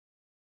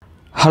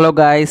Hello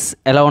guys,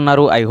 ఎలా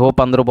ఉన్నారు? I hope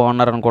అందరూ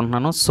బాగున్నారు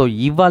అనుకుంటున్నాను. సో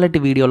ఇవాళటి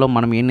వీడియోలో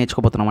మనం ఏం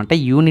నేర్చుకోబోతున్నాం అంటే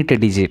యూనిట్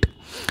డిజిట్.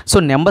 సో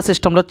నెంబర్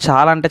సిస్టంలో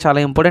చాలా అంటే చాలా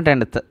important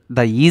and the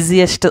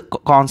easiest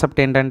concept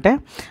ఏంటంటే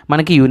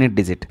మనకి యూనిట్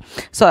డిజిట్.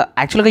 సో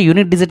యాక్చువల్గా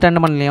యూనిట్ డిజిట్ అంటే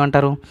మనం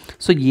ఏమంటారు?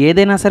 సో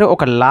ఏదైనా సరే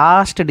ఒక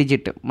లాస్ట్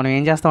డిజిట్ మనం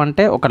ఏం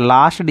చేస్తామంటే ఒక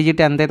లాస్ట్ డిజిట్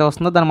ఎంతైతే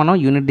వస్తుందో దాన్ని మనం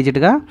యూనిట్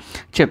డిజిట్గా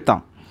చెప్తాం.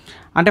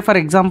 అంటే ఫర్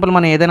ఎగ్జాంపుల్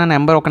మనం ఏదైనా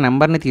ఒక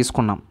నెంబర్ని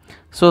తీసుకున్నాం.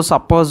 సో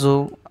సపోజు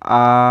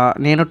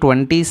నేను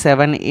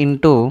 27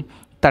 ఇంటూ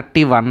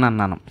 31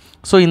 అన్నాను.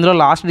 సో ఇందులో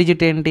లాస్ట్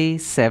డిజిట్ ఏంటి?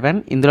 7.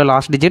 ఇందులో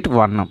లాస్ట్ డిజిట్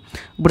 1.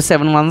 ఇప్పుడు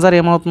 7 1s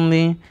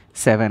ఏమవుతుంది?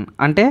 7.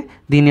 అంటే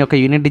దీని యొక్క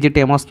యూనిట్ డిజిట్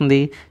ఏమొస్తుంది?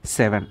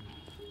 7.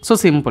 So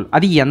simple.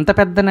 అది ఎంత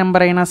పెద్ద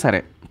నెంబర్ అయినా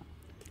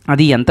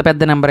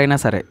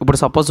సరే ఇప్పుడు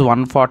సపోజ్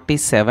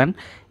 147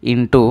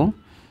 ఇంటూ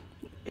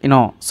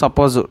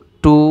సపోజ్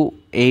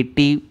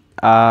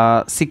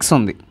 286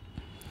 ఉంది.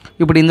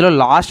 ఇప్పుడు ఇందులో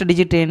లాస్ట్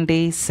డిజిట్ ఏంటి?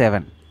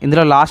 7.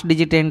 ఇందులో లాస్ట్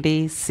డిజిట్ ఏంటి?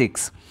 6.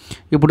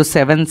 ఇప్పుడు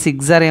 7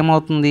 6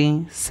 ఏమవుతుంది?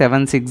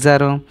 7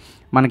 6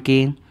 మనకి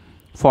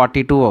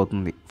 42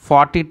 అవుతుంది.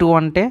 42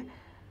 అంటే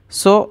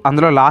సో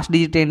అందులో లాస్ట్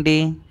డిజిట్ ఏంటి?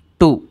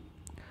 2.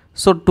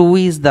 సో 2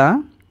 ఈజ్ ద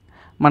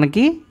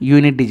మనకి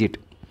యూనిట్ డిజిట్.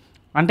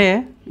 అంటే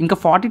ఇంకా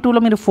 42లో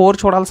మీరు 4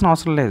 చూడాల్సిన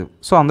అవసరం లేదు.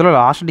 సో అందులో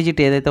లాస్ట్ డిజిట్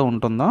ఏదైతే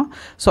ఉంటుందో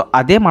సో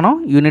అదే మనం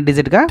యూనిట్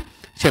డిజిట్గా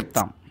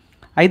చెప్తాం.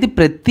 అయితే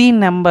ప్రతి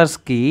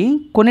నెంబర్స్కి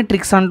కొన్ని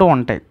ట్రిక్స్ అంటూ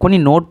ఉంటాయి, కొన్ని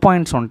నోట్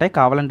పాయింట్స్ ఉంటాయి.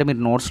 కావాలంటే మీరు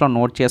నోట్స్లో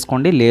నోట్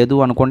చేసుకోండి, లేదు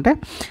అనుకుంటే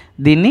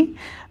దీన్ని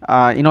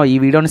ఈ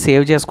వీడియోని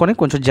సేవ్ చేసుకొని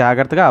కొంచెం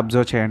జాగ్రత్తగా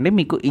అబ్జర్వ్ చేయండి.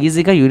 మీకు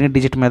ఈజీగా యూనిట్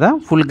డిజిట్ మీద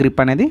ఫుల్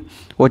గ్రిప్ అనేది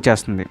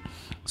వచ్చేస్తుంది.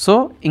 సో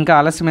ఇంకా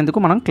ఆలస్యం ఎందుకు,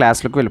 మనం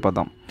క్లాస్లోకి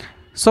వెళ్ళిపోదాం.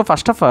 So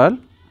first of all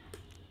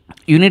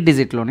unit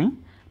డిజిట్లోని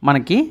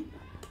మనకి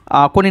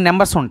కొన్ని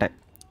నెంబర్స్ ఉంటాయి.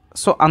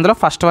 సో అందులో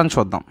ఫస్ట్ వన్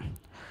చూద్దాం.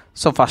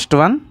 సో ఫస్ట్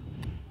వన్,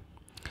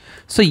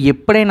 సో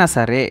ఎప్పుడైనా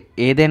సరే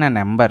ఏదైనా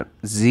నెంబర్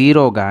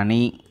 0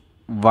 కానీ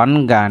 1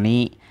 కానీ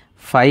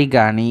 5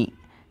 కానీ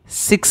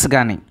 6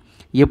 కానీ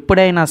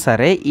ఎప్పుడైనా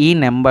సరే ఈ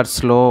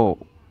నెంబర్స్లో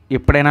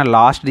ఎప్పుడైనా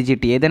లాస్ట్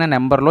డిజిట్ ఏదైనా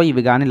నెంబర్లో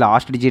ఇవి కానీ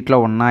లాస్ట్ డిజిట్లో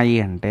ఉన్నాయి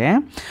అంటే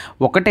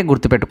ఒకటే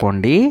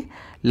గుర్తుపెట్టుకోండి,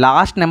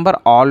 last number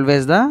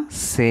always the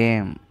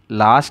same.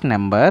 Last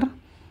number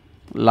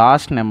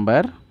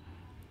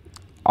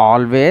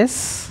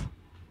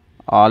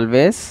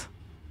always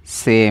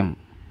same.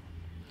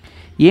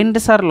 ఏంటి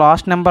sir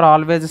last number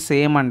always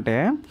same అంటే?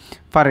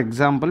 ఫర్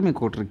ఎగ్జాంపుల్ మీకు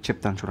ఒక ట్రిక్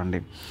చెప్తాను చూడండి.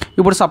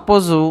 ఇప్పుడు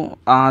సపోజు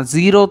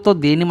 0తో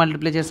దేన్ని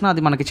మల్టిప్లై చేసినా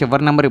అది మనకి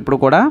చివరి నెంబర్ ఇప్పుడు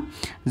కూడా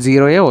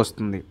 0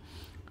 వస్తుంది.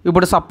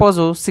 ఇప్పుడు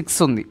సపోజు 6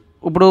 ఉంది.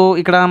 ఇప్పుడు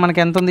ఇక్కడ మనకి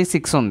ఎంత ఉంది?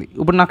 6 ఉంది.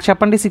 ఇప్పుడు నాకు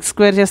చెప్పండి 6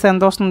 స్క్వేర్ చేస్తే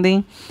ఎంత వస్తుంది?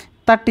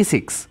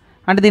 36.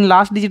 అంటే దీని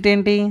లాస్ట్ డిజిట్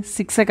ఏంటి?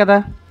 6 కదా.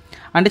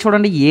 అంటే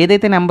చూడండి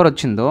ఏదైతే నెంబర్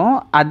వచ్చిందో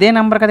అదే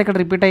నెంబర్ కదా ఇక్కడ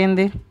రిపీట్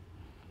అయ్యింది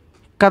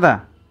కదా.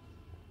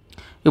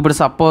 ఇప్పుడు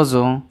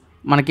సపోజు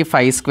మనకి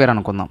 5 స్క్వేర్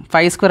అనుకుందాం.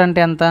 5 స్క్వేర్ అంటే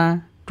ఎంత?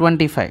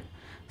 25.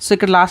 సో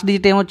ఇక్కడ లాస్ట్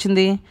డిజిట్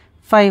ఏమొచ్చింది?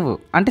 5.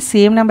 అంటే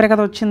సేమ్ నెంబరే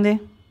కదా వచ్చింది,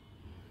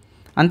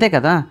 అంతే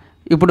కదా.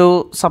 ఇప్పుడు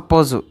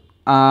సపోజు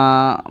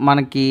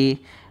మనకి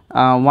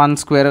 1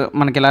 స్క్వేర్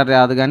మనకి ఇలా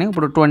రాదు కానీ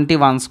ఇప్పుడు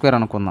 21 స్క్వేర్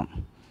అనుకుందాం.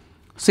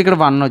 సో ఇక్కడ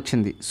 1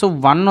 వచ్చింది. సో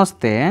 1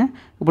 వస్తే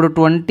ఇప్పుడు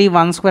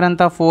 21 స్క్వేర్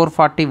ఎంత?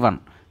 441.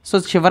 సో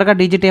చివరిగా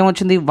డిజిట్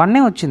ఏమొచ్చింది?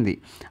 1 వచ్చింది.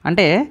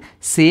 అంటే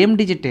సేమ్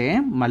డిజిటే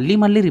మళ్ళీ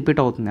రిపీట్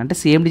అవుతుంది, అంటే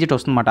సేమ్ డిజిట్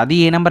వస్తుంది అన్నమాట. అది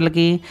ఏ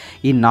నెంబర్లకి?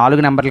 ఈ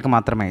 4 నెంబర్లకి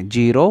మాత్రమే.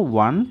 0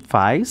 1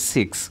 5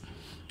 6.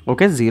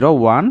 ఓకే, 0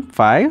 1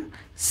 5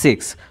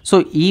 6. సో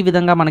ఈ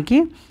విధంగా మనకి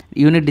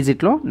యూనిట్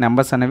డిజిట్లో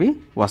నెంబర్స్ అనేవి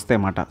వస్తాయి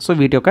అన్నమాట. సో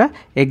వీటి యొక్క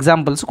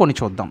ఎగ్జాంపుల్స్ కొన్ని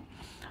చూద్దాం.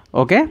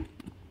 ఓకే,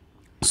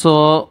 సో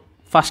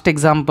ఫస్ట్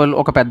ఎగ్జాంపుల్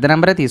ఒక పెద్ద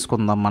నెంబరే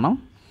తీసుకుందాం మనం.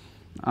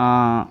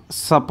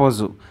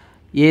 సపోజు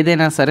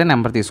ఏదైనా సరే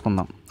నెంబర్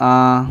తీసుకుందాం.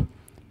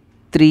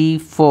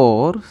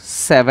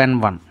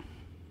 3471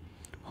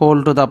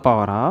 whole to the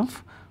power of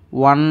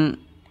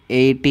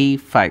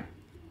 185.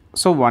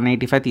 So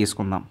 185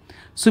 తీసుకుందాం.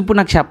 సో ఇప్పుడు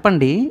నాకు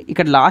చెప్పండి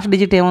ఇక్కడ లాస్ట్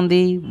డిజిట్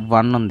ఏముంది?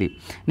 1 ఉంది.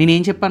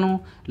 నేనేం చెప్పాను?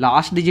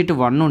 లాస్ట్ డిజిట్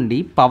 1 ఉండి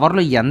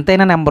పవర్లో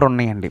ఎంతైనా నెంబర్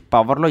ఉన్నాయండి.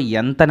 పవర్లో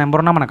ఎంత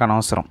నెంబర్ ఉన్నా మనకు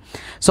అనవసరం.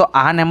 సో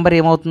ఆ నెంబర్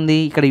ఏమవుతుంది?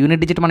 ఇక్కడ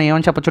యూనిట్ డిజిట్ మనం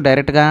ఏమని చెప్పచ్చు?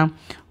 డైరెక్ట్గా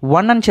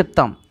 1 అని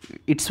చెప్తాం.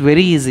 It's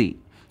very easy.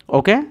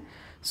 Okay,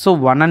 so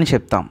 1 అని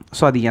చెప్తాం.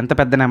 సో అది ఎంత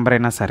పెద్ద నెంబర్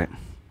అయినా సరే.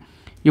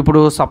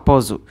 ఇప్పుడు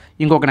సపోజు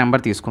ఇంకొక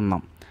నెంబర్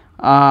తీసుకుందాం.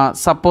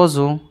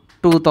 సపోజు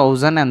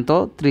 2000 ఎంతో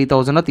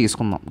 3000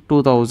 తీసుకుందాం.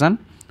 2000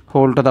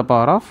 whole to the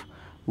power of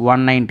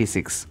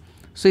 196.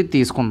 So ఇది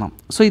తీసుకుందాం.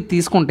 సో ఇది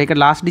తీసుకుంటే ఇక్కడ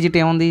లాస్ట్ డిజిట్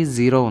ఏముంది?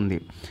 0 ఉంది.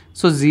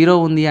 సో 0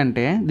 ఉంది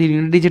అంటే దీని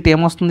యూనిట్ డిజిట్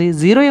ఏమొస్తుంది?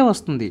 0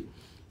 వస్తుంది.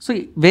 So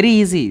very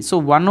easy. సో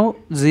 1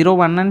 0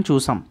 1 అని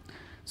చూసాం.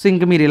 సో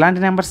ఇంక మీరు ఇలాంటి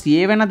నెంబర్స్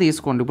ఏవైనా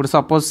తీసుకోండి. ఇప్పుడు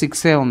సపోజ్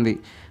 6 ఉంది.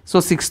 సో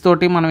 6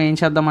 తోటి మనం ఏం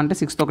చేద్దామంటే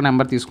 6తో ఒక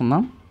నెంబర్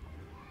తీసుకుందాం.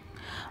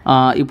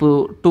 ఇప్పుడు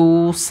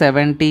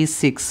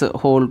 276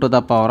 whole to the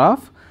power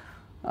of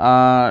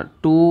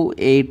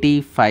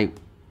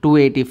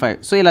 285.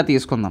 So ఇలా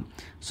తీసుకుందాం.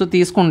 సో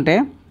తీసుకుంటే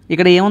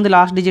ఇక్కడ ఏముంది?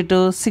 లాస్ట్ డిజిట్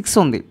 6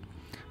 ఉంది.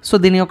 సో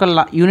దీని యొక్క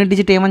యూనిట్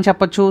డిజిట్ ఏమని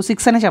చెప్పచ్చు?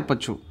 6 అనే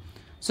చెప్పచ్చు.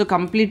 సో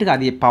కంప్లీట్గా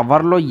అది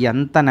పవర్లో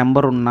ఎంత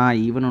నెంబర్ ఉన్నా,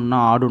 ఈవెన్ ఉన్నా,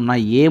 ఆడ్ ఉన్నా,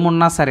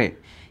 ఏమున్నా సరే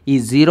ఈ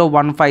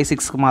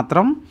 0156కి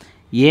మాత్రం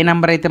ఏ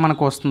నెంబర్ అయితే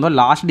మనకు వస్తుందో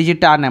లాస్ట్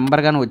డిజిట్ ఆ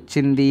నెంబర్ కానీ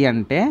వచ్చింది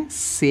అంటే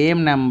సేమ్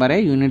నెంబరే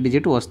యూనిట్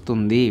డిజిట్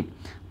వస్తుంది.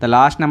 The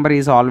last number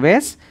is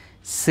always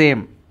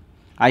same.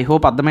 I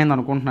hope అర్థమైంది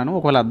అనుకుంటున్నాను.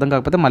 ఒకవేళ అర్థం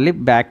కాకపోతే మళ్ళీ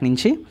బ్యాక్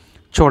నుంచి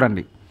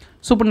చూడండి.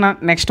 సో ఇప్పుడు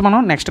మనం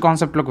నెక్స్ట్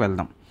కాన్సెప్ట్లోకి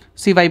వెళ్దాం.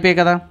 సో ఇవి అయిపోయాయి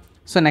కదా.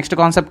 సో నెక్స్ట్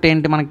కాన్సెప్ట్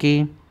ఏంటి మనకి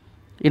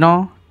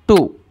 2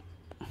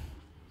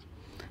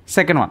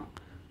 సెకండ్ వన్.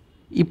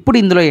 ఇప్పుడు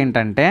ఇందులో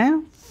ఏంటంటే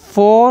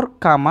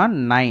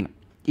 4,9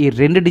 ఈ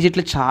 2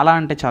 డిజిట్లు చాలా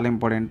అంటే చాలా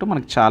ఇంపార్టెంట్,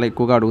 మనకి చాలా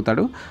ఎక్కువగా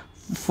అడుగుతాడు.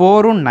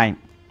 4, 9.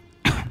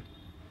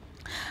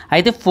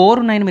 అయితే 4,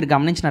 9 మీరు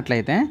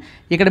గమనించినట్లయితే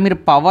ఇక్కడ మీరు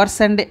powers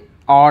and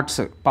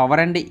odds,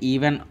 power and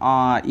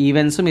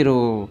ఈవెన్స్ మీరు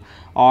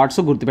ఆడ్స్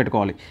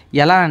గుర్తుపెట్టుకోవాలి.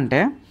 ఎలా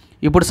అంటే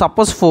ఇప్పుడు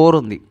సపోజ్ 4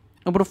 ఉంది.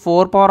 ఇప్పుడు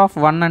 4 పవర్ ఆఫ్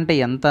 1 అంటే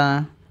ఎంత?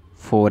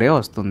 4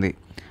 వస్తుంది.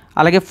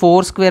 అలాగే 4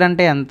 స్క్వేర్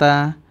అంటే ఎంత?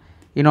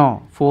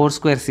 4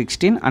 స్క్వేర్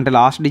 16. అంటే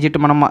లాస్ట్ డిజిట్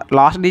మనం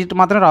లాస్ట్ డిజిట్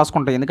మాత్రమే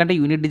రాసుకుంటాం, ఎందుకంటే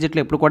యూనిట్ డిజిట్లో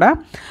ఎప్పుడు కూడా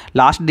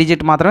లాస్ట్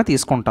డిజిట్ మాత్రమే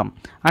తీసుకుంటాం,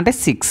 అంటే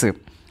 6.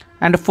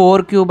 అండ్ 4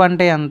 క్యూబ్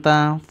అంటే ఎంత?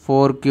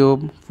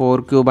 4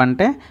 క్యూబ్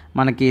అంటే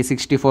మనకి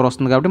 64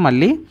 వస్తుంది, కాబట్టి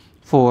మళ్ళీ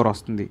 4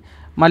 వస్తుంది.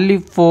 మళ్ళీ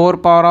 4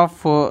 పవర్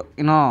ఆఫ్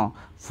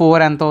 4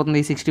 ఎంత అవుతుంది?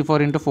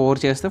 64 ఇంటూ 4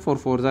 చేస్తే 4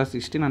 4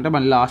 16, అంటే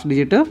మళ్ళీ లాస్ట్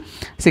డిజిట్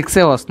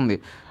 6 వస్తుంది.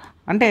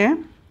 అంటే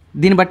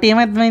దీన్ని బట్టి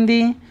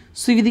ఏమైంది?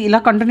 సో ఇది ఇలా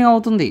కంటిన్యూ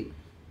అవుతుంది.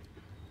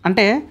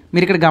 అంటే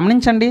మీరు ఇక్కడ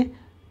గమనించండి,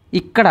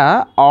 ఇక్కడ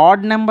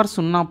ఆడ్ నెంబర్స్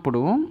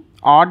ఉన్నప్పుడు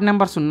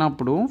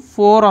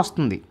 4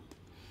 వస్తుంది.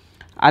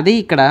 అది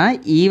ఇక్కడ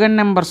ఈవెన్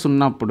నెంబర్స్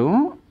ఉన్నప్పుడు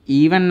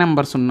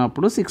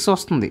 6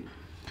 వస్తుంది.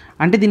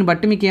 అంటే దీన్ని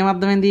బట్టి మీకు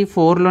ఏమర్థమైంది?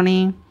 4లోని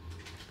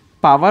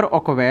పవర్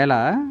ఒకవేళ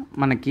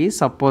మనకి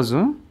సపోజ్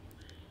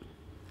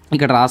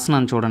ఇక్కడ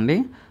రాస్తున్నాను చూడండి,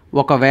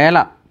 ఒకవేళ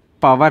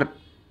పవర్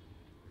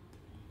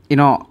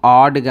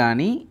ఆడ్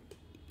కానీ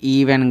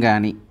ఈవెన్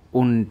కానీ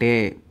ఉంటే,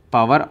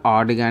 పవర్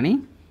ఆడ్ కానీ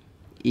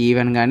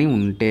ఈవెన్ కానీ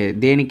ఉంటే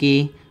దేనికి?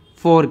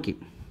 4కి.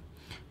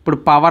 ఇప్పుడు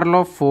పవర్లో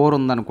 4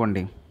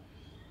 ఉందనుకోండి,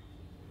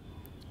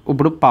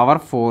 ఇప్పుడు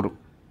పవర్ 4,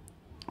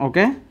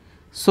 ఓకే.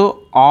 సో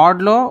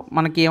ఆడ్లో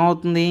మనకి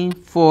ఏమవుతుంది?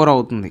 4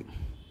 అవుతుంది.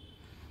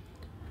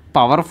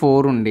 పవర్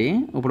 4 ఉండి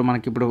ఇప్పుడు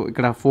మనకి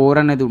ఇక్కడ 4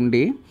 అనేది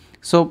ఉండి,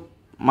 సో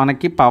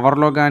మనకి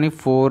పవర్లో కానీ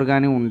 4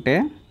 కానీ ఉంటే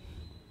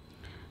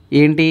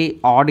ఏంటి?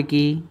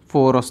 ఆడ్కి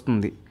 4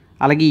 వస్తుంది.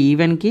 అలాగే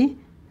ఈవెన్కి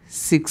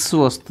 6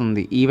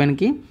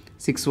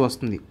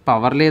 వస్తుంది.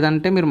 పవర్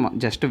లేదంటే మీరు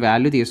జస్ట్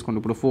వాల్యూ తీసుకోండి.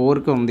 ఇప్పుడు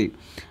 4కి ఉంది,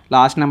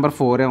 లాస్ట్ నెంబర్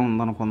 4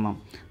 ఉందనుకుందాం.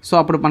 సో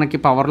అప్పుడు మనకి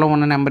పవర్లో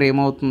ఉన్న నెంబర్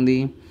ఏమవుతుంది?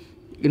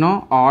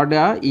 ఆడ్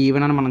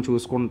ఈవెన్ అని మనం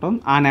చూసుకుంటాం.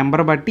 ఆ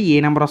నెంబర్ బట్టి ఏ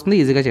నెంబర్ వస్తుందో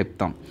ఈజీగా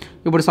చెప్తాం.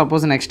 ఇప్పుడు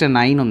సపోజ్ నెక్స్ట్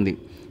 9 ఉంది.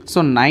 సో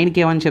 9కి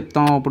ఏమని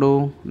చెప్తాం? ఇప్పుడు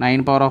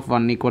 9 power of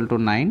 1 equal to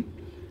 9.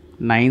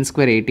 9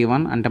 square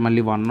 81, అంటే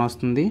మళ్ళీ 1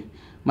 వస్తుంది.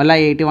 మళ్ళీ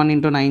 81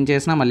 ఇంటూ 9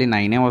 చేసినా మళ్ళీ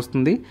 9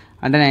 వస్తుంది.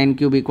 అంటే 9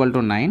 cube equal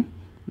to 9.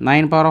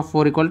 9 power of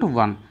 4 equal to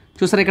 1.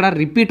 చూసారు, ఇక్కడ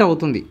రిపీట్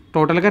అవుతుంది,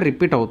 టోటల్గా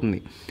రిపీట్ అవుతుంది.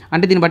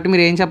 అంటే దీన్ని బట్టి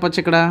మీరు ఏం చెప్పొచ్చు?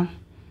 ఇక్కడ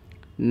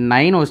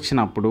 9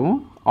 వచ్చినప్పుడు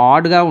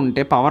ఆడ్గా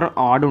ఉంటే, పవర్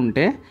ఆడ్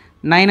ఉంటే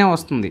 9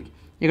 వస్తుంది.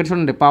 ఇక్కడ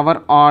చూడండి, పవర్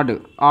ఆడ్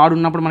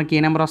ఉన్నప్పుడు మనకి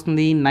ఏ నెంబర్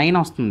వస్తుంది? 9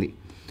 వస్తుంది.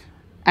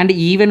 అండ్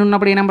ఈవెన్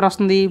ఉన్నప్పుడు ఏ నెంబర్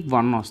వస్తుంది?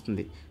 1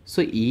 వస్తుంది. సో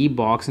ఈ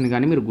బాక్స్ని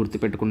కానీ మీరు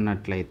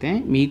గుర్తుపెట్టుకున్నట్లయితే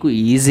మీకు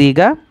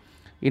ఈజీగా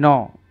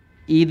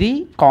ఇది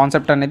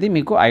కాన్సెప్ట్ అనేది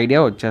మీకు ఐడియా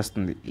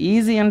వచ్చేస్తుంది.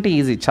 ఈజీ అంటే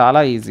ఈజీ, చాలా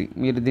ఈజీ.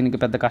 మీరు దీనికి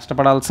పెద్ద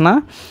కష్టపడాల్సిన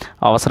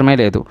అవసరమే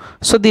లేదు.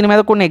 సో దీని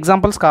మీద కొన్ని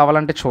ఎగ్జాంపుల్స్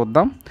కావాలంటే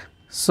చూద్దాం.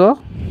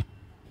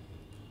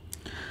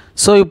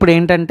 సో ఇప్పుడు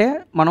ఏంటంటే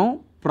మనం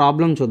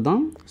ప్రాబ్లం చూద్దాం.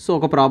 సో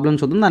ఒక ప్రాబ్లం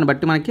చూద్దాం, దాన్ని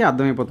బట్టి మనకి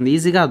అర్థమైపోతుంది,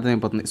 ఈజీగా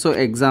అర్థమైపోతుంది. సో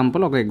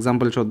ఒక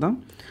ఎగ్జాంపుల్ చూద్దాం.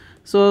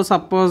 సో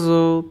సపోజ్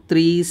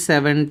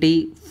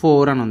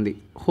 374 అని ఉంది,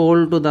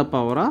 whole to the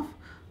power of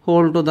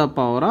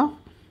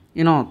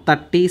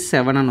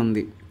 37 అని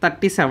ఉంది.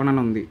 37 అని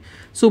ఉంది.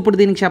 సో ఇప్పుడు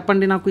దీనికి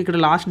చెప్పండి, నాకు ఇక్కడ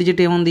లాస్ట్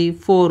డిజిట్ ఏముంది?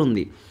 4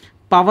 ఉంది.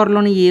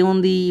 పవర్లోని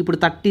ఏముంది? ఇప్పుడు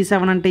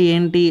 37 అంటే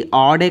ఏంటి?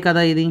 ఆడే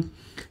కదా ఇది.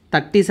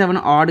 37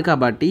 ఆడ్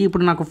కాబట్టి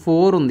ఇప్పుడు నాకు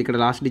 4 ఉంది ఇక్కడ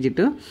లాస్ట్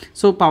డిజిట్.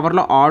 సో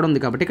పవర్లో ఆడ్ ఉంది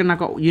కాబట్టి ఇక్కడ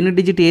నాకు యూనిట్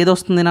డిజిట్ ఏది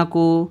వస్తుంది?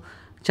 నాకు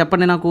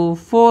చెప్పండి, నాకు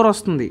 4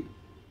 వస్తుంది.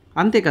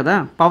 అంతే కదా,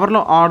 పవర్లో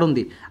ఆడ్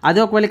ఉంది. అదే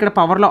ఒకవేళ ఇక్కడ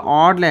పవర్లో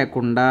ఆడ్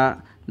లేకుండా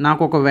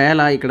నాకు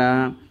ఒకవేళ ఇక్కడ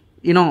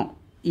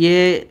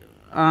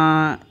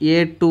ఏ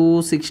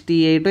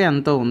 268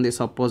 ఎంతో ఉంది,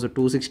 సపోజ్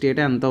 268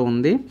 ఎంతో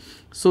ఉంది.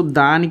 సో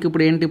దానికి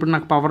ఇప్పుడు ఏంటి? ఇప్పుడు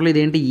నాకు పవర్లో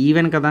ఇదేంటి?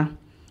 ఈవెన్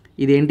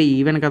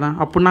కదా.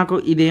 అప్పుడు నాకు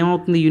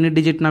ఇదేమవుతుంది? యూనిట్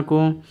డిజిట్ నాకు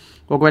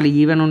ఒకవేళ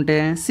ఈవెన్ ఉంటే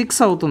 6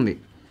 అవుతుంది.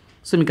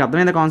 సో మీకు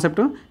అర్థమైంది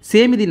కాన్సెప్ట్.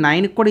 సేమ్ ఇది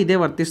 9కి కూడా ఇదే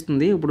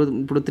వర్తిస్తుంది.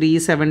 ఇప్పుడు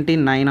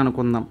 379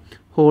 అనుకుందాం,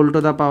 whole to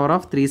the power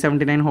of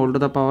 379 whole to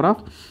the power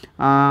of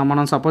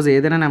మనం సపోజ్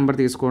ఏదైనా నెంబర్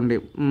తీసుకోండి,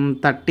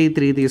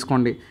 33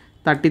 తీసుకోండి.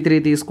 33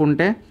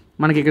 తీసుకుంటే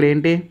మనకి ఇక్కడ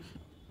ఏంటి?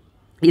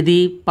 ఇది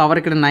పవర్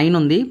ఇక్కడ 9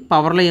 ఉంది,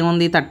 పవర్లో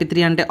ఏముంది?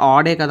 33 అంటే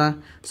ఆడే కదా.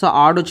 సో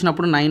ఆడ్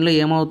వచ్చినప్పుడు 9లో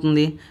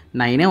ఏమవుతుంది?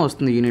 9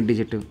 వస్తుంది యూనిట్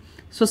డిజిట్.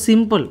 సో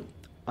సింపుల్,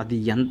 అది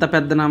ఎంత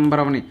పెద్ద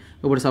నెంబర్ అవని.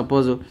 ఇప్పుడు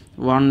suppose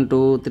 1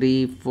 2 3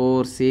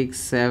 4 6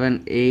 7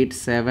 8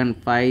 7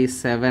 5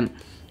 7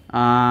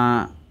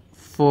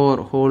 4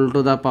 whole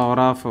to the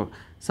power of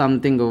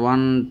something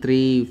 1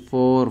 3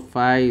 4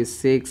 5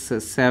 6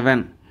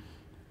 7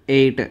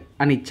 8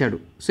 అని ఇచ్చాడు.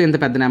 సో ఇంత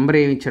పెద్ద నెంబర్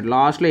ఏమి ఇచ్చాడు,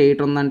 లాస్ట్లో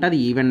 8 ఉందంటే అది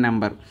ఈవెన్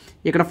నెంబర్.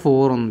 ఇక్కడ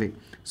 4 ఉంది,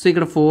 సో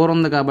ఇక్కడ 4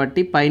 ఉంది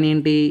కాబట్టి పైన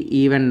ఏంటి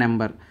even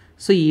number.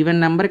 So even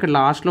number ఇక్కడ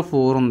లాస్ట్లో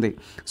 4 ఉంది.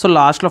 సో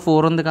లాస్ట్లో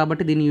 4 ఉంది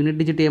కాబట్టి దీని యూనిట్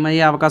డిజిట్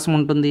ఏమయ్యే అవకాశం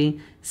ఉంటుంది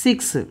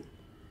 6.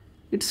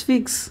 It's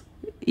fix.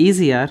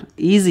 ఈజీ యార్,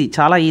 ఈజీ,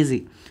 చాలా ఈజీ.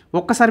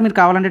 ఒక్కసారి మీరు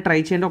కావాలంటే ట్రై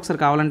చేయండి. ఒకసారి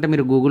కావాలంటే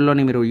మీరు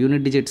గూగుల్లోని మీరు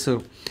యూనిట్ డిజిట్స్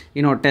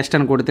టెస్ట్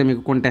అని కొడితే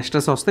మీకు కొన్ని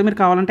టెస్టర్స్ వస్తాయి, మీరు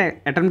కావాలంటే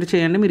అటెంప్ట్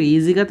చేయండి, మీరు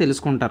ఈజీగా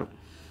తెలుసుకుంటారు.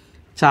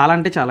 చాలా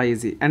అంటే చాలా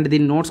ఈజీ. అండ్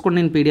దీని నోట్స్ కూడా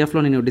నేను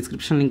పీడిఎఫ్లో నేను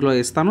డిస్క్రిప్షన్ లింక్లో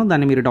ఇస్తాను,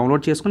 దాన్ని మీరు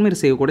డౌన్లోడ్ చేసుకొని మీరు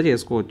సేవ్ కూడా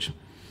చేసుకోవచ్చు.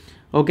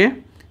 ఓకే,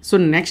 సో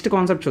నెక్స్ట్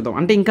కాన్సెప్ట్ చూద్దాం.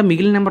 అంటే ఇంకా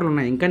మిగిలిన నెంబర్లు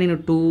ఉన్నాయి, ఇంకా నేను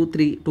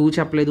 2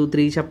 చెప్పలేదు,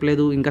 3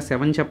 చెప్పలేదు, ఇంకా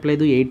 7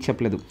 చెప్పలేదు, 8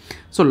 చెప్పలేదు.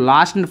 సో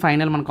లాస్ట్ అండ్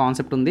ఫైనల్ మన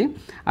కాన్సెప్ట్ ఉంది.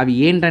 అవి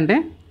ఏంటంటే,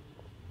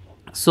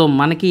 సో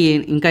మనకి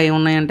ఇంకా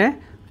ఏమున్నాయంటే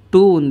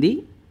 2 ఉంది,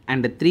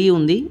 అండ్ 3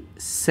 ఉంది,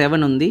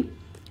 7 ఉంది,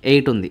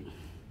 8 ఉంది.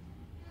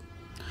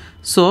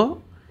 సో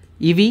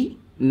ఇవి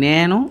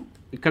నేను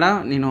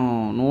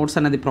నోట్స్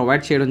అనేది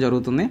ప్రొవైడ్ చేయడం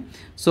జరుగుతుంది.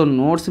 సో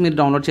నోట్స్ మీరు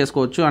డౌన్లోడ్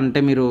చేసుకోవచ్చు. అంటే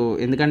మీరు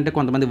ఎందుకంటే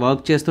కొంతమంది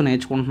వర్క్ చేస్తూ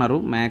నేర్చుకుంటున్నారు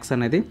మ్యాథ్స్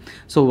అనేది,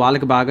 సో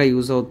వాళ్ళకి బాగా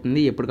యూజ్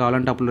అవుతుంది. ఎప్పుడు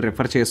కావాలంటే అప్పుడు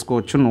రెఫర్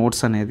చేసుకోవచ్చు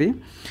నోట్స్ అనేది.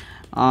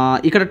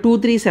 ఇక్కడ 2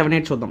 3 7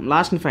 8 చూద్దాం,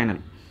 లాస్ట్ అండ్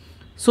ఫైనల్.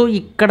 సో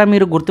ఇక్కడ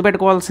మీరు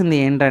గుర్తుపెట్టుకోవాల్సింది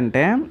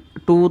ఏంటంటే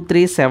 2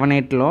 3 7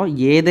 8లో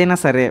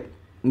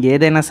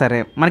ఏదైనా సరే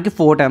మనకి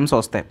 4 టైమ్స్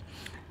వస్తాయి.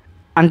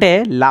 అంటే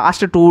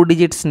లాస్ట్ 2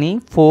 డిజిట్స్ని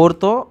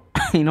 4తో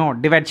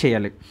డివైడ్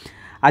చేయాలి.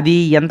 అది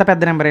ఎంత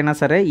పెద్ద నెంబర్ అయినా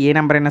సరే, ఏ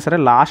నెంబర్ అయినా సరే,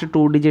 లాస్ట్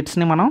 2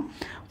 డిజిట్స్ని మనం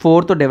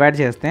 4తో డివైడ్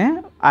చేస్తే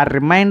ఆ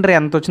రిమైండర్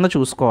ఎంత వచ్చిందో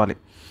చూసుకోవాలి.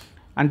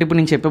 అంటే ఇప్పుడు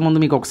నేను చెప్పే ముందు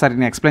మీకు ఒకసారి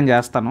నేను ఎక్స్ప్లెయిన్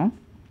చేస్తాను.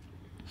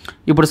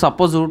 ఇప్పుడు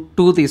సపోజ్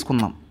 2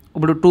 తీసుకుందాం.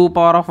 ఇప్పుడు 2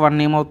 పవర్ ఆఫ్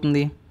 1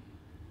 ఏమవుతుంది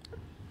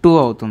 2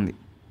 అవుతుంది.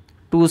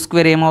 2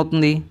 స్క్వేర్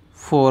ఏమవుతుంది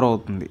 4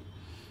 అవుతుంది.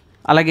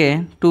 అలాగే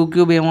 2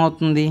 క్యూబ్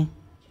ఏమవుతుంది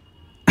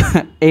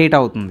 8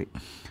 అవుతుంది.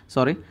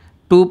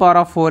 2 పవర్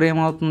ఆఫ్ 4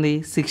 ఏమవుతుంది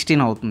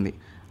 16 అవుతుంది.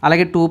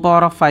 అలాగే 2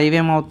 పవర్ ఆఫ్ 5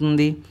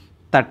 ఏమవుతుంది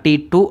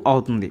 32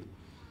 అవుతుంది.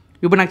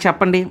 ఇప్పుడు నాకు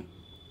చెప్పండి,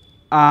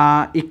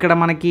 ఇక్కడ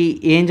మనకి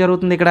ఏం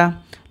జరుగుతుంది? ఇక్కడ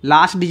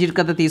లాస్ట్ డిజిట్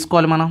కదా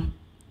తీసుకోవాలి, మనం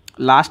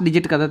లాస్ట్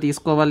డిజిట్ కదా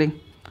తీసుకోవాలి.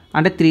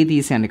 అంటే 3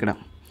 తీసేయండి ఇక్కడ.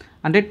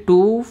 అంటే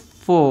 2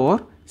 4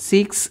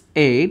 6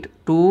 8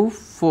 2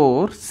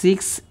 4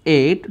 6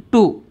 8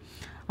 2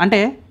 అంటే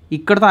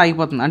ఇక్కడతో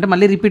ఆగిపోతుంది. అంటే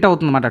మళ్ళీ రిపీట్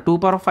అవుతుంది అన్నమాట. 2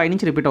 పవర్ ఆఫ్ 5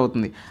 నుంచి రిపీట్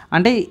అవుతుంది.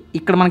 అంటే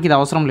ఇక్కడ మనకి ఇది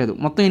అవసరం లేదు.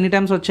 మొత్తం ఎన్ని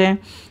టైమ్స్ వచ్చాయి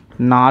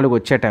 4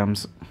 వచ్చాయి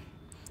టర్మ్స్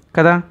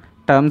కదా.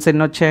 టర్మ్స్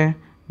ఎన్ని వచ్చాయి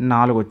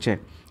 4 వచ్చాయి.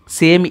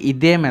 సేమ్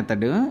ఇదే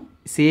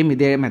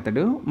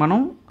మెథడ్ మనం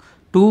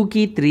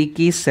 2కి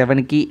 3కి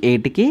 7కి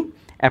 8కి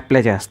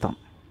అప్లై చేస్తాం.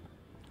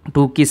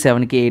 2కి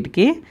 7కి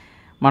 8కి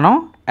మనం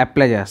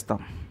అప్లై చేస్తాం.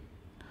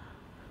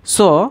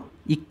 సో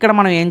ఇక్కడ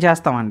మనం ఏం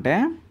చేస్తామంటే,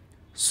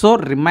 సో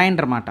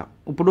రిమైండర్ అన్నమాట.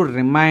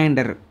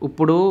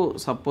 ఇప్పుడు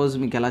సపోజ్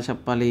మీకు ఎలా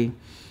చెప్పాలి,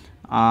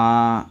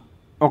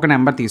 ఒక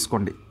నెంబర్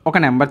తీసుకోండి. ఒక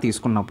నెంబర్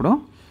తీసుకున్నప్పుడు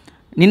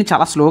నేను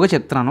చాలా స్లోగా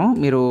చెప్తున్నాను,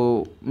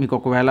 మీకు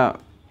ఒకవేళ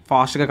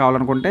ఫాస్ట్గా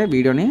కావాలనుకుంటే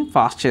వీడియోని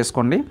ఫాస్ట్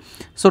చేసుకోండి.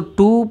 సో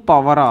 2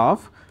 పవర్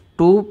ఆఫ్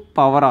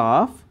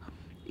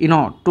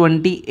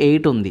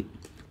 28 ఉంది.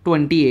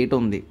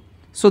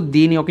 సో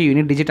దీని యొక్క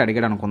యూనిట్ డిజిట్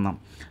అడిగాడు అనుకుందాం.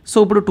 సో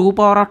ఇప్పుడు 2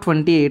 పవర్ ఆఫ్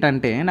 28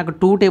 అంటే నాకు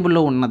 2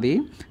 టేబుల్లో ఉన్నది.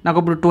 నాకు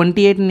ఇప్పుడు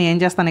 28ని ఏం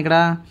చేస్తాను, ఇక్కడ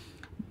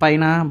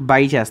పైన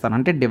బై చేస్తాను,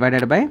 అంటే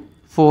డివైడెడ్ బై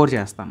 4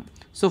 చేస్తాను.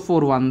 So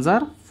 4 1s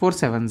are 4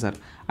 7s are.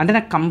 అంటే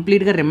నాకు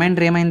కంప్లీట్గా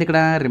రిమైండర్ ఏమైంది,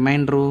 ఇక్కడ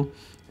రిమైండరు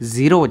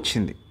 0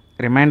 వచ్చింది.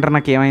 రిమైండర్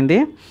నాకు ఏమైంది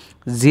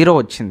 0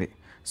 వచ్చింది.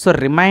 సో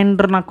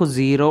రిమైండర్ నాకు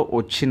 0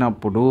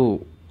 వచ్చినప్పుడు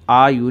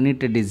ఆ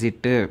యూనిట్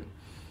డిజిట్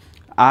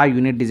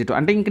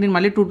అంటే ఇంక నేను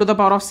మళ్ళీ 2 to the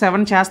power of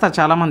 7 చేస్తారు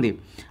చాలామంది,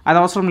 అది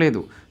అవసరం లేదు.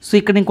 సో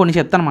ఇక్కడ నేను కొన్ని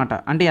చెప్తాను అనమాట.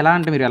 అంటే ఎలా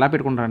అంటే మీరు ఎలా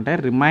పెట్టుకుంటారంటే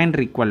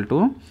reminder equal to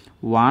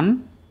 1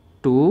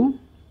 2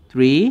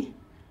 3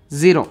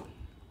 0.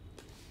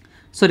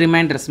 So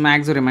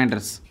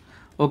reminders.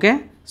 Okay,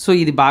 so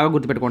ఇది బాగా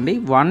గుర్తుపెట్టుకోండి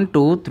 1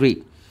 2 3.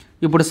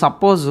 ఇప్పుడు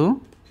సపోజ్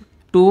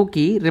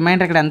 2కి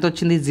రిమైండర్ ఇక్కడ ఎంత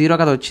వచ్చింది 0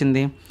 కదా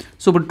వచ్చింది.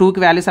 సో ఇప్పుడు 2కి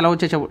వాల్యూస్ ఎలా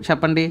వచ్చాయి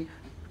చెప్పండి.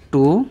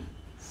 2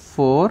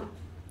 4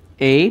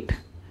 8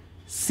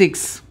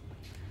 6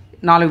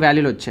 4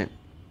 వాల్యూలు వచ్చాయి.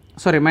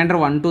 So remainder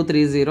 1 2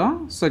 3 0.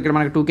 సో ఇక్కడ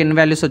మనకి 2కి ఎన్ని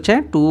వాల్యూస్ వచ్చాయి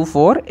 2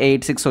 4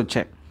 8 6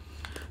 వచ్చాయి.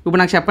 ఇప్పుడు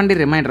నాకు చెప్పండి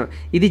రిమైండర్,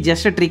 ఇది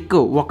జస్ట్ ట్రిక్.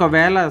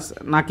 ఒకవేళ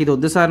నాకు ఇది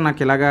వద్దు సార్, నాకు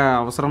ఇలాగా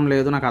అవసరం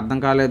లేదు, నాకు అర్థం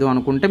కాలేదు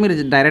అనుకుంటే మీరు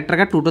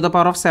డైరెక్ట్గా 2 to the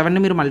power of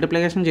 7ని మీరు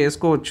మల్టిప్లికేషన్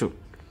చేసుకోవచ్చు.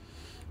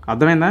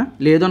 అర్థమైందా?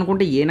 లేదు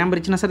అనుకుంటే ఏ నెంబర్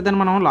ఇచ్చినా సరే దాన్ని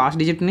మనం లాస్ట్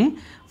డిజిట్ని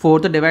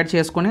 4తో డివైడ్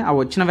చేసుకొని ఆ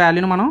వచ్చిన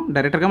వాల్యూని మనం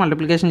డైరెక్ట్గా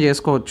మల్టిప్లికేషన్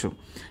చేసుకోవచ్చు.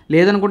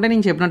 లేదనుకుంటే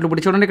నేను చెప్పినట్లు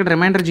ఇప్పుడు చూడండి, ఇక్కడ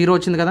రిమైండర్ 0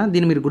 వచ్చింది కదా,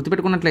 దీన్ని మీరు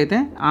గుర్తుపెట్టుకున్నట్లయితే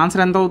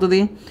ఆన్సర్ ఎంత అవుతుంది,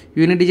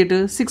 యూనిట్ డిజిట్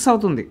 6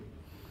 అవుతుంది.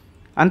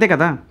 అంతే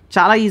కదా,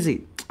 చాలా ఈజీ.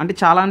 అంటే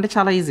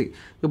చాలా ఈజీ.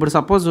 ఇప్పుడు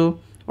సపోజ్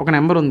ఒక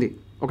నెంబర్ ఉంది,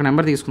 ఒక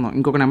నెంబర్ తీసుకుందాం,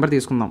 ఇంకొక నెంబర్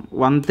తీసుకుందాం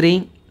 1 3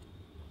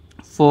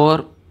 4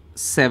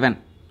 7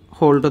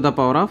 whole to the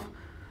power of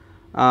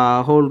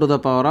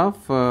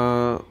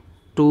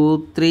 2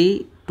 3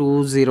 2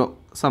 0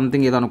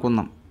 something ఏదో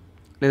అనుకుందాం,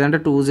 లేదంటే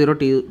 2 0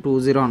 2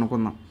 0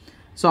 అనుకుందాం.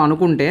 సో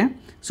అనుకుంటే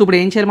సో ఇప్పుడు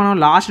ఏం చేయాలి మనం,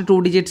 లాస్ట్ 2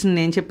 డిజిట్స్ని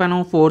నేను చెప్పాను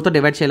 4తో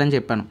డివైడ్ చేయాలని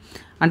చెప్పాను.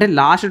 అంటే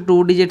లాస్ట్ 2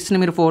 డిజిట్స్ని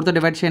మీరు 4తో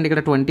డివైడ్ చేయండి.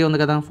 ఇక్కడ 20 ఉంది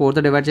కదా,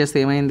 4తో డివైడ్ చేస్తే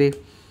ఏమైంది,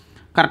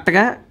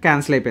 కరెక్ట్గా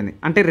క్యాన్సిల్ అయిపోయింది.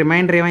 అంటే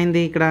రిమైండర్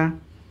ఏమైంది, ఇక్కడ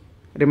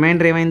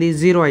రిమైండర్ ఏమైంది,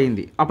 0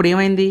 అయింది. అప్పుడు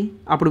ఏమైంది,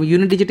 అప్పుడు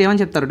యూనిట్ డిజిట్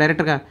ఏమని చెప్తారు,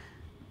 డైరెక్ట్గా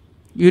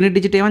యూనిట్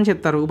డిజిట్ ఏమని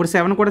చెప్తారు. ఇప్పుడు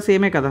 7 కూడా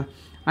సేమే కదా,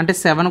 అంటే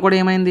 7 కూడా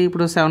ఏమైంది,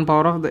 ఇప్పుడు 7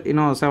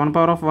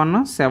 పవర్ ఆఫ్ 1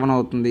 7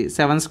 అవుతుంది.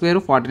 7 స్క్వేర్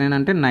 49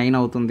 అంటే 9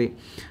 అవుతుంది.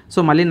 సో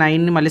మళ్ళీ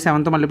 9ని మళ్ళీ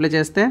 7తో మల్టిప్లై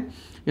చేస్తే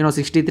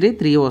 63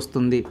 3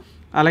 వస్తుంది.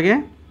 అలాగే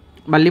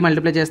మళ్ళీ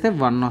మల్టిప్లై చేస్తే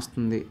 1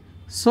 వస్తుంది.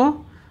 సో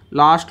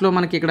లాస్ట్లో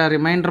మనకి ఇక్కడ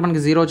రిమైండర్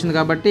మనకి 0 వచ్చింది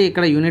కాబట్టి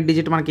ఇక్కడ యూనిట్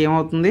డిజిట్ మనకి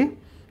ఏమవుతుంది,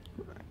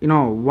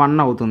 1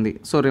 అవుతుంది.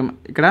 సో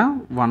ఇక్కడ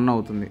 1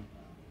 అవుతుంది.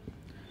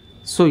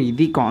 సో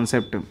ఇది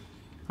కాన్సెప్ట్.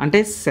 అంటే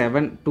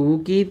 7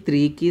 2కి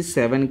 3కి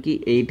 7కి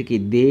 8కి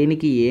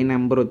దేనికి ఏ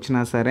నెంబర్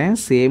వచ్చినా సరే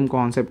సేమ్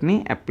కాన్సెప్ట్ని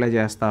అప్లై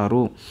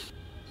చేస్తారు.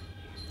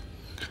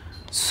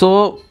 సో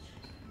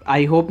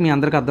ఐ హోప్ మీ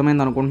అందరికి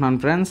అర్థమైంది అనుకుంటున్నాను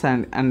ఫ్రెండ్స్.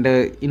 అండ్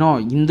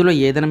ఇందులో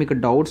ఏదైనా మీకు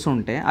డౌట్స్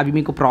ఉంటే అవి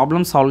మీకు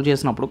ప్రాబ్లమ్ సాల్వ్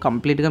చేసినప్పుడు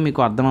కంప్లీట్గా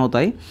మీకు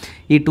అర్థమవుతాయి.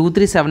 ఈ 2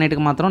 3 7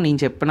 8కి మాత్రం నేను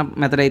చెప్పిన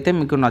మెథడ్ అయితే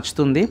మీకు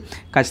నచ్చుతుంది.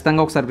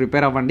 ఖచ్చితంగా ఒకసారి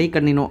ప్రిపేర్ అవ్వండి.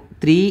 ఇక్కడ నేను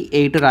 3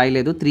 8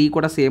 రాయలేదు, 3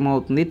 కూడా సేమ్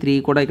అవుతుంది. 3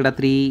 కూడా ఇక్కడ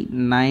 3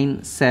 9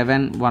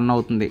 7 1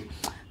 అవుతుంది.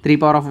 3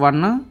 పవర్ ఆఫ్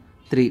 1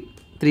 3,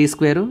 3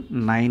 స్క్వేర్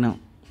 9,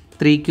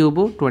 3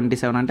 క్యూబ్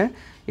 27 అంటే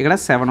ఇక్కడ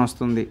 7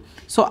 వస్తుంది.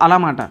 సో అలా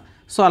మాట.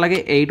 సో అలాగే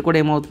 8 కూడా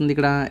ఏమవుతుంది,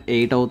 ఇక్కడ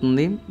 8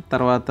 అవుతుంది.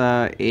 తర్వాత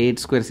 8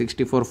 స్క్వేర్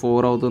 64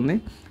 4 అవుతుంది.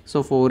 సో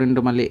 4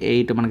 ఇంటూ మళ్ళీ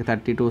 8 మనకి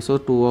 32, సో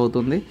 2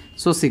 అవుతుంది.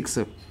 సో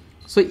 6.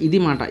 సో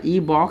ఇది మాట. ఈ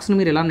బాక్స్ని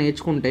మీరు ఎలా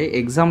నేర్చుకుంటే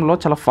ఎగ్జామ్లో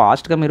చాలా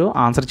ఫాస్ట్గా మీరు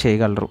ఆన్సర్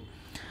చేయగలరు.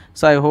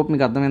 సో ఐ హోప్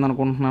మీకు అర్థమైంది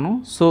అనుకుంటున్నాను.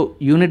 సో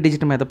యూనిట్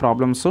డిజిట్ మీద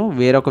ప్రాబ్లమ్స్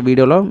వేరొక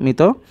వీడియోలో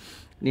మీతో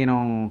నేను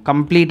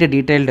కంప్లీట్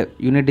డీటెయిల్డ్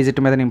యూనిట్ డిజిట్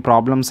మీద నేను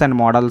ప్రాబ్లమ్స్ అండ్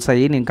మోడల్స్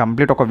అయ్యి నేను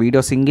కంప్లీట్ ఒక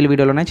వీడియో సింగిల్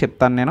వీడియోలోనే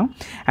చెప్తాను నేను.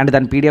 అండ్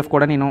దాని పీడిఎఫ్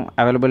కూడా నేను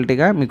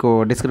అవైలబిలిటీగా మీకు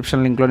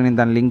డిస్క్రిప్షన్ లింక్లో నేను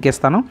దాని లింక్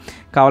ఇస్తాను,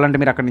 కావాలంటే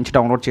మీరు అక్కడి నుంచి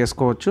డౌన్లోడ్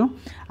చేసుకోవచ్చు.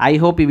 ఐ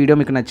హోప్ ఈ వీడియో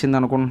మీకు నచ్చింది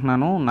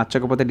అనుకుంటున్నాను.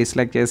 నచ్చకపోతే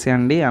డిస్లైక్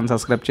చేసేయండి,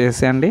 అన్సబ్స్క్రైబ్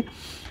చేసేయండి.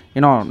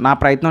 నా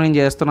ప్రయత్నం నేను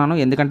చేస్తున్నాను,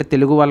 ఎందుకంటే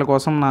తెలుగు వాళ్ళ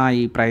కోసం నా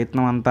ఈ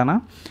ప్రయత్నం అంతానా.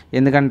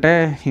 ఎందుకంటే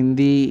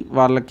హిందీ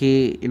వాళ్ళకి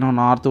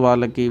నార్త్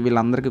వాళ్ళకి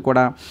వీళ్ళందరికీ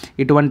కూడా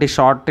ఇటువంటి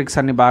షార్ట్ ట్రిక్స్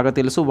అన్నీ బాగా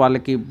తెలుసు.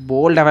 వాళ్ళకి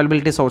బోల్డ్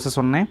అవైలబిలిటీ సోర్సెస్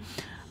ఉన్నాయి,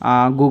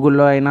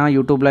 గూగుల్లో అయినా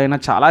యూట్యూబ్లో అయినా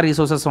చాలా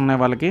రీసోర్సెస్ ఉన్నాయి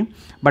వాళ్ళకి.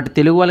 బట్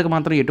తెలుగు వాళ్ళకి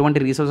మాత్రం ఎటువంటి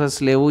రీసోర్సెస్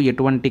లేవు,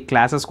 ఎటువంటి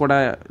క్లాసెస్ కూడా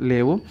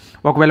లేవు.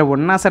 ఒకవేళ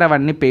ఉన్నా సరే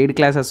అవన్నీ పెయిడ్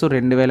క్లాసెస్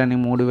 2000 అని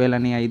 3000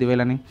 అని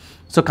 5000 అని.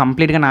 సో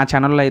కంప్లీట్గా నా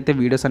ఛానల్లో అయితే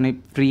వీడియోస్ అన్ని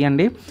ఫ్రీ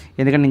అండి,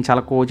 ఎందుకంటే నేను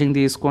చాలా కోచింగ్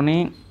తీసుకొని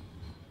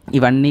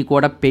ఇవన్నీ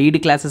కూడా పెయిడ్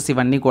క్లాసెస్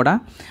ఇవన్నీ కూడా.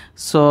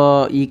 సో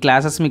ఈ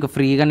క్లాసెస్ మీకు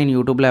ఫ్రీగా నేను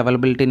యూట్యూబ్లో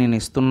అవైలబిలిటీ నేను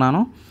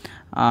ఇస్తున్నాను.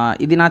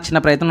 ఇది నా చిన్న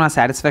ప్రయత్నం, నా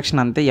సాటిస్ఫాక్షన్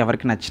అంతే.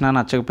 ఎవరికి నచ్చినా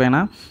నచ్చకపోయినా,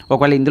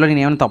 ఒకవేళ ఇందులో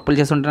నేను ఏమైనా తప్పులు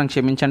చేస్తుంటే నాకు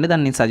క్షమించండి,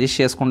 దాన్ని నేను సజెస్ట్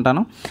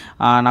చేసుకుంటాను.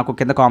 నాకు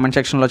కింద కామెంట్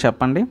సెక్షన్లో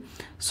చెప్పండి.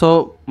 సో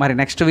మరి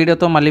నెక్స్ట్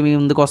వీడియోతో మళ్ళీ మీ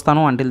ముందుకు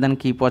వస్తాను. Until then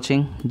keep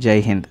watching. జై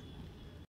హింద్.